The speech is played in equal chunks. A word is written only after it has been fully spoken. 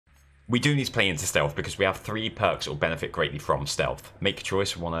We do need to play into stealth because we have 3 perks that will benefit greatly from stealth. Make a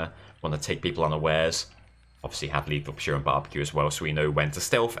choice. We want to take people unawares. Obviously have lethal pursuit and barbecue as well, so we know when to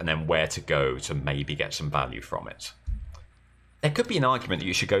stealth and then where to go to maybe get some value from it. There could be an argument that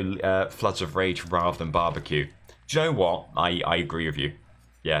you should go Floods of Rage rather than barbecue. Do you know what? I agree with you.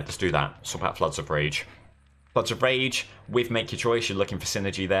 Yeah, just do that. Swap out Floods of Rage. Floods of Rage, with Make Your Choice, you're looking for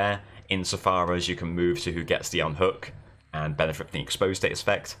synergy there, insofar as you can move to who gets the unhook and benefit from the exposed status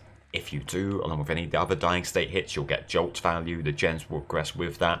effect. If you do, along with any of the other dying state hits, you'll get Jolt value. The gens will progress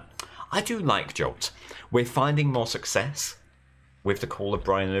with that. I do like Jolt. We're finding more success with the Call of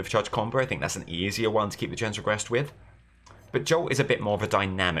Brian and Overcharge combo. I think that's an easier one to keep the gens regressed with. But Jolt is a bit more of a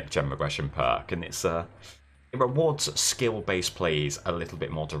dynamic gen regression perk, and it rewards skill-based plays a little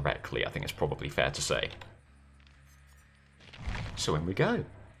bit more directly, I think it's probably fair to say. So in we go.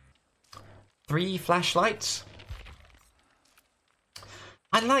 3 flashlights.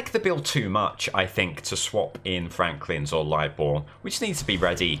 I like the build too much, I think, to swap in Franklin's or Lightborn. We just need to be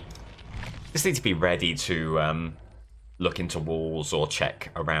ready. Just need to be ready to look into walls or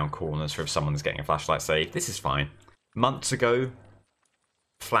check around corners for if someone's getting a flashlight save. This is fine. Months ago,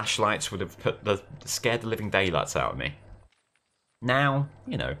 flashlights would have scared the living daylights out of me. Now,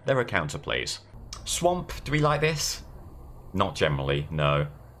 you know, there are counterplays. Swamp, do we like this? Not generally, no.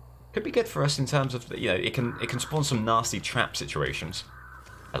 Could be good for us in terms of, you know, it can spawn some nasty trap situations.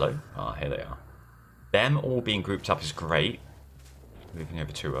 Hello? Ah, here they are. Them all being grouped up is great. Moving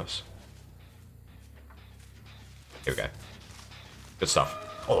over to us. Here we go. Good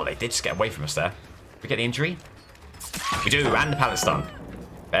stuff. Oh, they did just get away from us there. We get the injury? We do, and the pallet stun.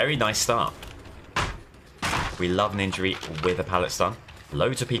 Very nice start. We love an injury with a pallet stun.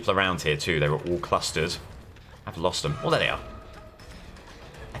 Loads of people around here too. They were all clustered. I've lost them. Oh, there they are.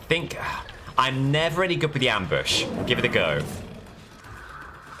 I think I'm never any good with the ambush. Give it a go.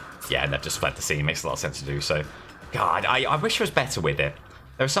 Yeah, and they've just fled the scene. Makes a lot of sense to do so. God, I wish I was better with it.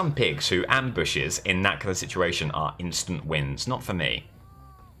 There are some pigs who ambushes in that kind of situation are instant wins. Not for me.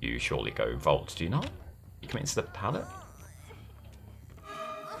 You surely go Vault, do you not? You commit into the pallet?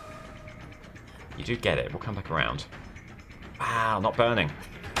 You do get it. We'll come back around. Wow, not burning.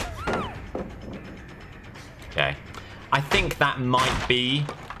 Okay. I think that might be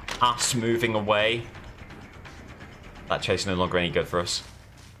us moving away. That chase is no longer any good for us.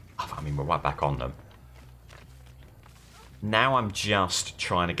 I mean, we're right back on them. Now I'm just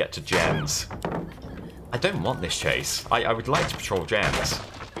trying to get to gens. I don't want this chase. I would like to patrol gens.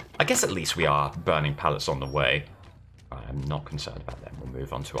 I guess at least we are burning pallets on the way. Right, I'm not concerned about them. We'll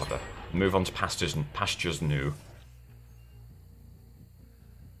move on to pastures new.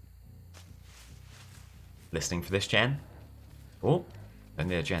 Listening for this gen. Oh,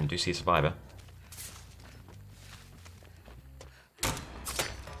 only a gen. Do see a survivor.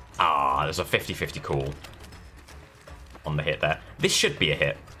 Ah, there's a 50-50 call on the hit there. This should be a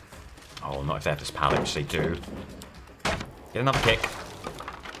hit. Oh, not if they have this pallet, which they do. Get another kick.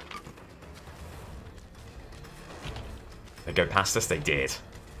 They go past us? They did.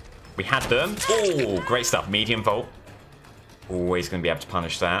 We had them. Oh, great stuff. Medium Volt. Always going to be able to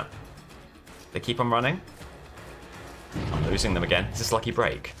punish that. They keep on running. I'm losing them again. Is this lucky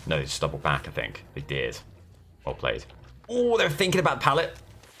break? No, they just double back, I think. They did. Well played. Oh, they're thinking about pallet.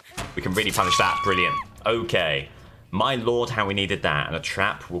 We can really punish that. Brilliant. Okay. My lord, how we needed that. And a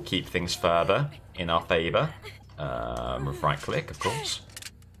trap will keep things further in our favour. With right click, of course.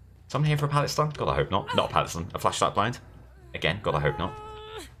 Someone here for a pallet stun? God, I hope not. Not a pallet stun. A flashlight blind. Again, God, I hope not.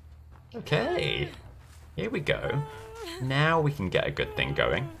 Okay. Here we go. Now we can get a good thing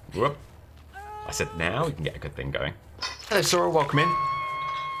going. Whoop. I said now we can get a good thing going. Hello, Sora. Welcome in.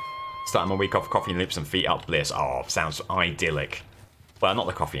 Starting my week off coffee and loops and feet up bliss. Oh, sounds idyllic. Well, not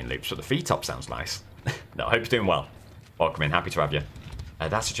the coffee and loops, but the feet up sounds nice. No, I hope you're doing well. Welcome in. Happy to have you.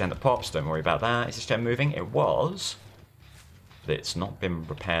 That's a gen that pops. Don't worry about that. Is this gen moving? It was. But it's not been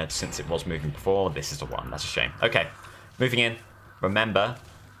repaired since it was moving before. This is the one. That's a shame. Okay. Moving in. Remember,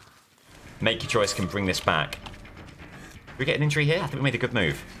 Make Your Choice can bring this back. Did we get an injury here? I think we made a good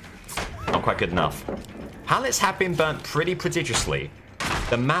move. Not quite good enough. Pallets have been burnt pretty prodigiously.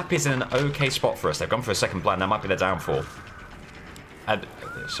 The map is in an okay spot for us. They've gone for a second blind. That might be their downfall.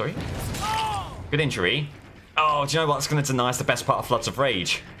 Sorry? Good injury. Oh, do you know what? That's going to deny us the best part of Floods of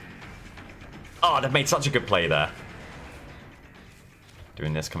Rage. Oh, they've made such a good play there.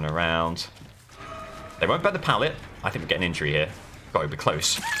 Doing this, coming around. They won't burn the pallet. I think we'll get an injury here. Got to be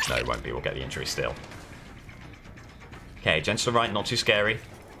close. No, it won't be. We'll get the injury still. Okay, gens to the right, not too scary.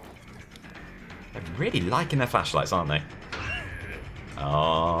 They're really liking their flashlights, aren't they?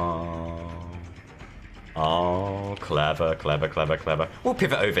 Oh. Oh, clever, clever, clever, clever. We'll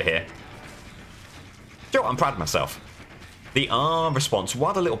pivot over here. You know what? I'm proud of myself. The R response,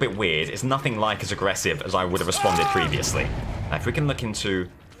 while a little bit weird, is nothing like as aggressive as I would have responded previously. Now, if we can look into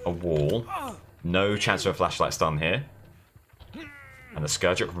a wall, no chance of a flashlight stun here. And the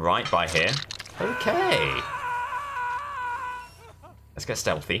Scourge right by here. Okay. Let's get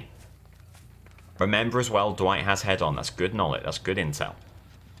stealthy. Remember as well, Dwight has head on. That's good knowledge. That's good intel.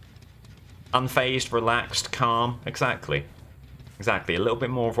 Unfazed, relaxed, calm. Exactly. Exactly. A little bit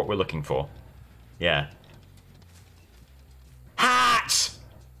more of what we're looking for. Yeah. Hat!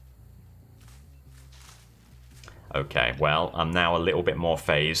 Okay, well, I'm now a little bit more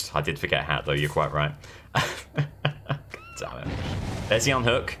phased. I did forget hat, though. You're quite right. Damn it. There's the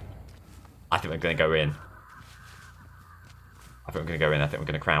unhook. I think we're going to go in. I think we're going to go in. I think we're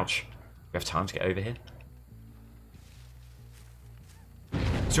going to crouch. We have time to get over here.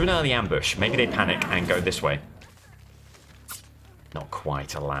 So an early ambush. Maybe they panic and go this way. Not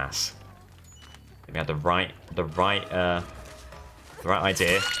quite, alas. We had the right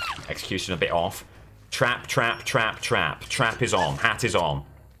idea. Execution a bit off. Trap, trap, trap, trap. Trap is on. Hat is on.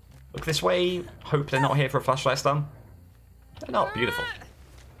 Look this way. Hope they're not here for a flashlight stun. They're not. Beautiful.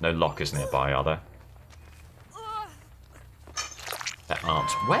 No lockers nearby, are there? There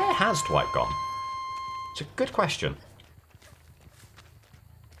aren't. Where has Dwight gone? It's a good question.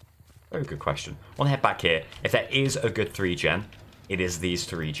 Very good question. I want to head back here. If there is a good 3-gen, it is these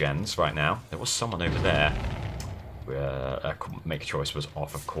 3 gens right now. There was someone over there. Make a choice was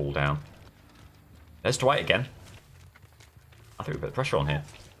off of cooldown. There's Dwight again. I think we put pressure on here.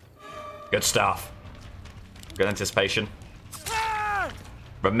 Good stuff. Good anticipation.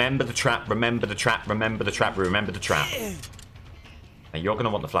 Remember the trap, remember the trap, remember the trap, remember the trap. Now you're going to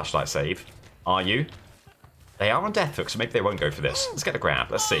want the flashlight save. Are you? They are on death hook, so maybe they won't go for this. Let's get the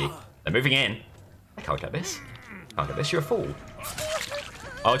grab. Let's see. They're moving in. I can't get this. Can't get this. You're a fool.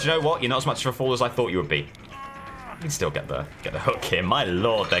 Oh, do you know what? You're not as much of a fool as I thought you would be. You can still get the hook here. My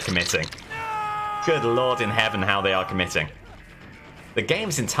lord, they're committing. Good lord in heaven, how they are committing. The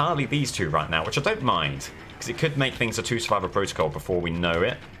game's entirely these two right now, which I don't mind, because it could make things a 2 survivor protocol before we know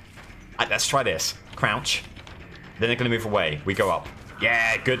it. Let's try this. Crouch. Then they're going to move away. We go up.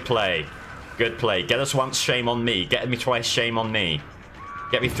 Yeah, good play. Good play. Get us once, shame on me. Get me twice, shame on me.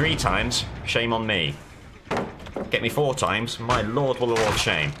 Get me 3 times, shame on me. Get me 4 times, my lord will award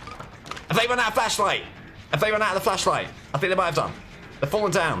shame. Have they run out of flashlight? Have they run out of the flashlight? I think they might have done. They're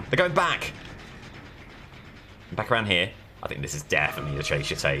falling down. They're going back. Back around here. I think this is definitely the chase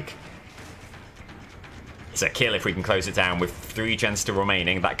you take. It's a kill if we can close it down with 3 gens still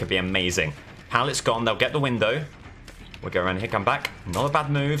remaining. That could be amazing. Pallet's gone. They'll get the window. We'll go around here, come back. Not a bad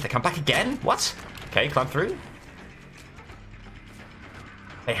move. They come back again? What? Okay, climb through.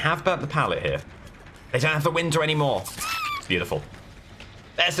 They have burnt the pallet here. They don't have the window anymore. It's beautiful.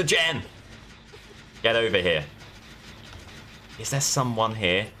 There's the gen. Get over here. Is there someone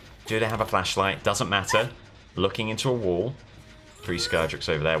here? Do they have a flashlight? Doesn't matter. Looking into a wall. 3 Scourge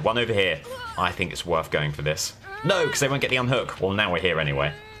over there. 1 over here. I think it's worth going for this. No, because they won't get the unhook. Well, now we're here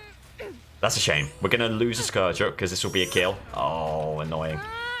anyway. That's a shame. We're going to lose a Scourge because this will be a kill. Oh, annoying.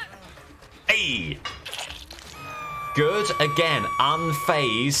 Hey! Good. Again,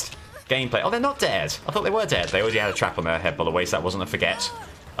 unfazed gameplay. Oh, they're not dead. I thought they were dead. They already had a trap on their head, by the way, so that wasn't a forget.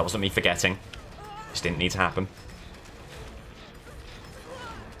 That wasn't me forgetting. Just didn't need to happen.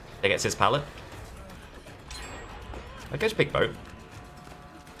 They gets his pallet. There goes Big Boat.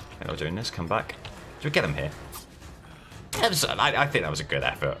 I think we're doing this. Come back. Do we get them here? I think that was a good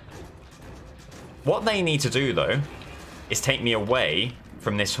effort. What they need to do, though, is take me away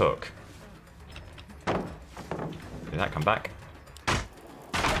from this hook. Did that come back?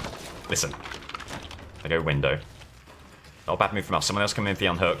 Listen. I go window. Not a bad move from us. Someone else come in with the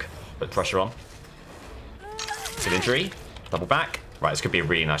unhook. Put pressure on. Good injury. Double back. Right, this could be a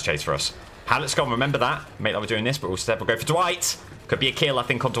really nice chase for us. Pallet's gone, remember that. Mate, that we're doing this, but instead we'll go for Dwight. Could be a kill, I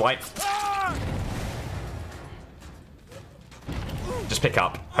think, on Dwight. Just pick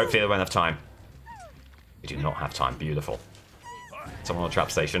up. Hopefully they won't have time. We do not have time. Beautiful. Someone on the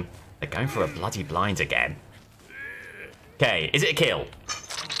trap station. They're going for a bloody blind again. Okay, is it a kill?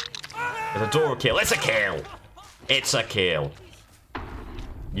 Is a door a kill? It's a kill! It's a kill.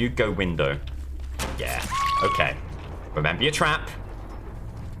 You go window. Yeah, okay. Remember your trap.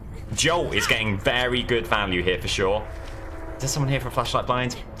 Joel is getting very good value here for sure. Is there someone here for a flashlight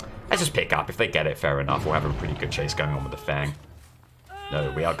blind? Let's just pick up. If they get it, fair enough. We'll have a pretty good chase going on with the Fang.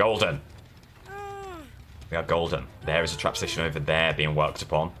 No, we are golden. We are golden. There is a trap station over there being worked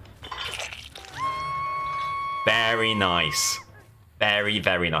upon. Very nice. Very,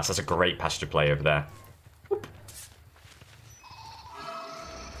 very nice. That's a great pasture play over there.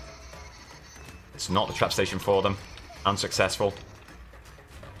 It's not the trap station for them. Unsuccessful.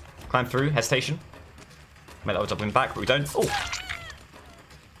 Climb through. Hesitation. Make that doubling back, but we don't. Oh!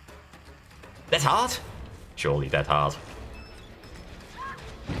 Dead hard? Surely dead hard.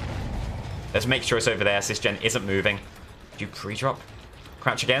 Let's make sure it's over there. This gen isn't moving. Do you pre-drop?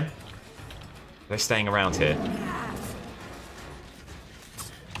 Crouch again. They're staying around here.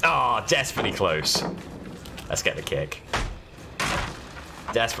 Ah, oh, desperately close. Let's get the kick.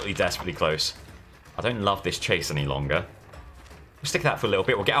 Desperately, desperately close. I don't love this chase any longer. We'll stick that for a little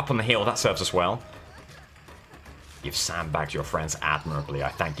bit. We'll get up on the hill. That serves us well. You've sandbagged your friends admirably. I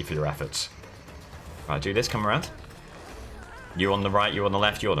thank you for your efforts. Right, do this. Come around. You on the right, you on the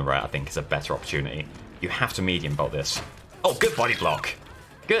left, you on the right, I think is a better opportunity. You have to medium bolt this. Oh, good body block.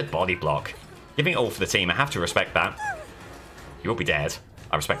 Good body block. Giving it all for the team. I have to respect that. You will be dead.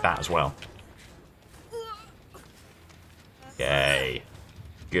 I respect that as well. Yay.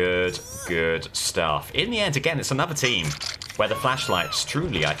 Good, good stuff. In the end, again, it's another team where the flashlights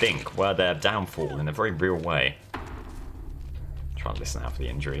truly, I think, were their downfall in a very real way. Try and listen out for the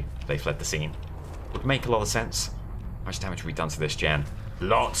injury. They fled the scene. Would make a lot of sense. How much damage have we done to this gen?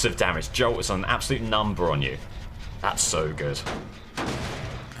 Lots of damage. Jolt is an absolute number on you. That's so good.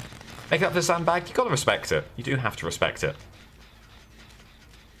 Make up for the sandbag. You gotta respect it. You do have to respect it.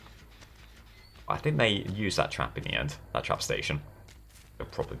 I think they used that trap in the end. That trap station. They'll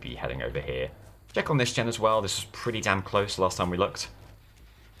probably be heading over here. Check on this gen as well. This was pretty damn close last time we looked.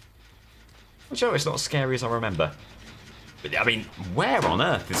 Which, oh, it's not as scary as I remember. But, I mean, where on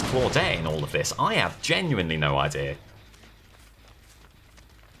earth is Claudette in all of this? I have genuinely no idea.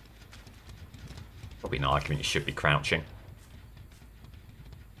 Probably an argument you should be crouching.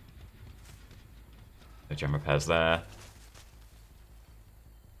 No gem repairs there.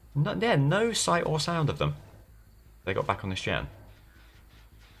 No, yeah, no sight or sound of them. They got back on this gen.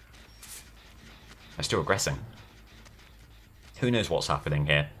 They're still aggressing. Who knows what's happening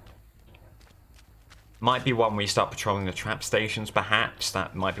here? Might be one where you start patrolling the trap stations, perhaps.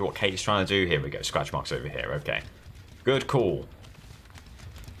 That might be what Kate's trying to do. Here we go. Scratch marks over here. Okay. Good call.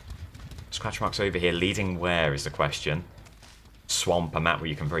 Scratch marks over here. Leading where is the question. Swamp, a map where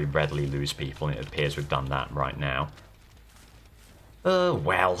you can very readily lose people, and it appears we've done that right now.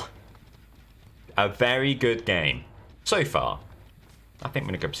 Well. A very good game. So far. I think we're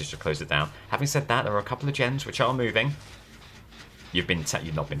in a good position to close it down. Having said that, there are a couple of gens which are moving. You've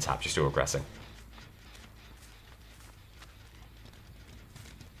not been tapped, you're still aggressing.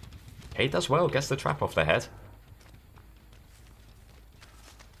 Kate does well, gets the trap off their head.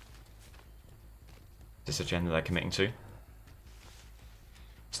 Is this a gen that they're committing to?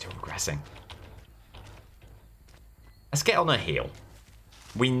 Still aggressing. Let's get on a heel.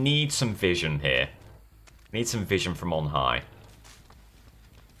 We need some vision here. We need some vision from on high.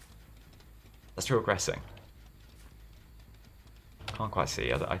 That's still aggressing. Can't quite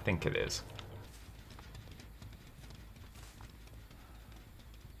see. I think it is.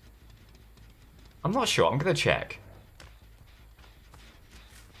 I'm not sure. I'm going to check.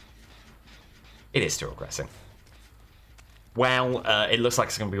 It is still aggressing. Well, it looks like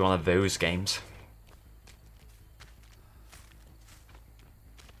it's going to be one of those games.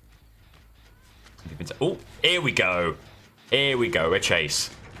 Oh, here we go. Here we go. A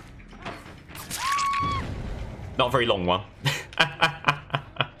chase. Not a very long one.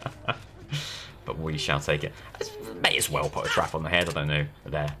 But we shall take it. May as well put a trap on the head. I don't know.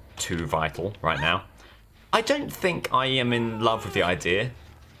 They're too vital right now. I don't think I am in love with the idea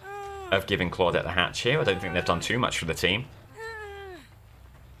of giving Claudette the hatch here. I don't think they've done too much for the team.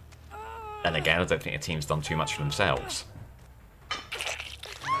 And again, I don't think the team's done too much for themselves.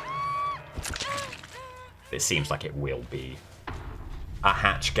 It seems like it will be a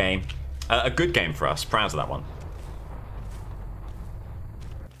hatch game. A good game for us. Proud of that one.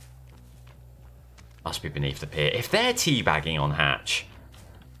 Must be beneath the pier. If they're teabagging on hatch,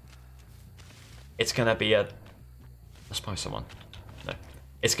 it's going to be a... I suppose someone... No.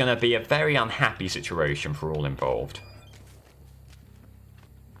 It's going to be a very unhappy situation for all involved.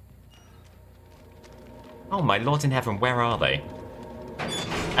 Oh my Lord in heaven, where are they?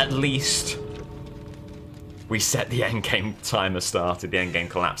 At least we set the endgame timer started. The endgame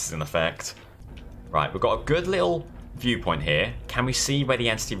collapses in effect. Right, we've got a good little viewpoint here. Can we see where the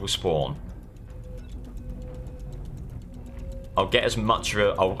entity will spawn? I'll get as much of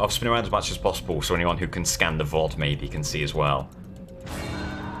it. I'll spin around as much as possible so anyone who can scan the VOD maybe can see as well.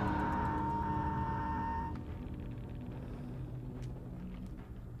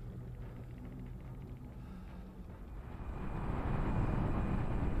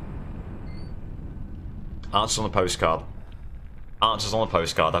 Answers on the postcard. Answers on the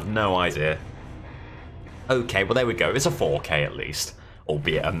postcard. I've no idea. Okay, well there we go. It's a 4K at least.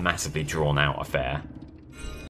 Albeit a massively drawn out affair.